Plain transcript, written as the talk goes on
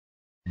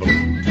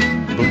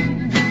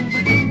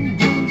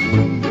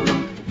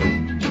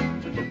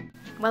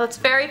Well, it's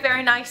very,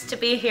 very nice to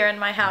be here in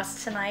my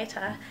house tonight.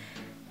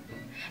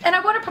 And I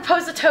want to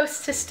propose a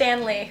toast to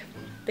Stanley,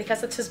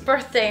 because it's his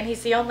birthday and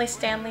he's the only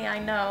Stanley I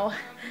know.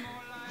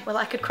 Well,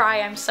 I could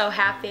cry. I'm so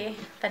happy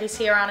that he's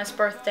here on his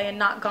birthday and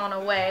not gone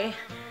away.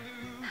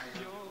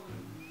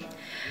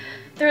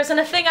 There isn't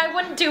a thing I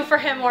wouldn't do for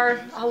him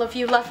or all of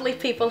you lovely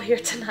people here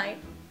tonight.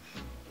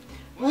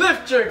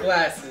 Lift your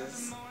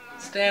glasses.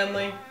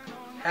 Stanley,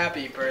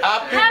 happy birthday.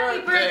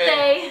 Happy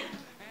birthday!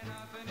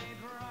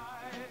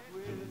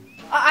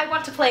 I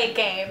want to play a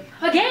game.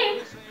 A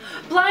game?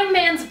 Blind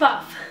Man's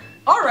Buff.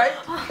 Alright,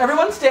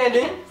 everyone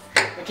standing.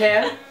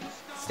 McCann,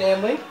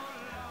 Stanley,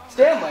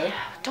 Stanley.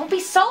 Don't be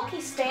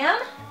sulky, Stan.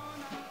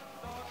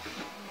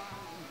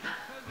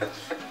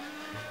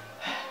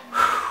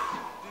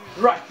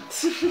 Right.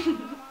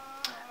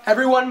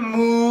 Everyone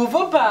move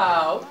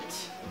about.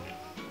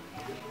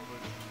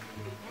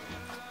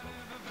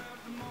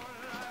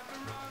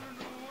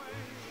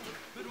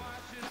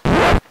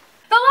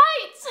 The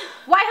lights!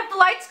 Why have the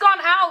lights gone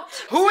out?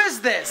 Who is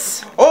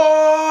this?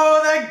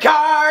 Oh, the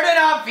Garden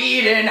of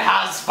Eden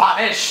has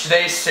vanished,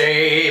 they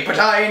say, but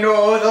I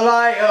know the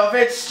lie of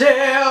it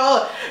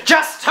still.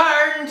 Just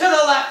turn to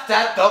the left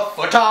at the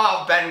foot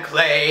of Ben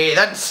Clay,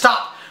 then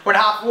stop when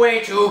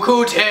halfway to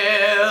Coot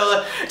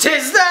Hill.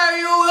 'Tis there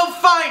you will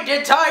find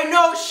it, I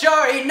know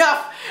sure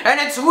enough, and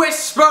it's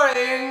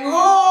whispering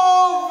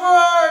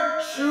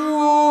over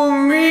to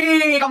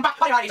me. Come back,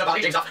 my laddie,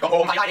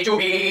 to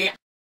me.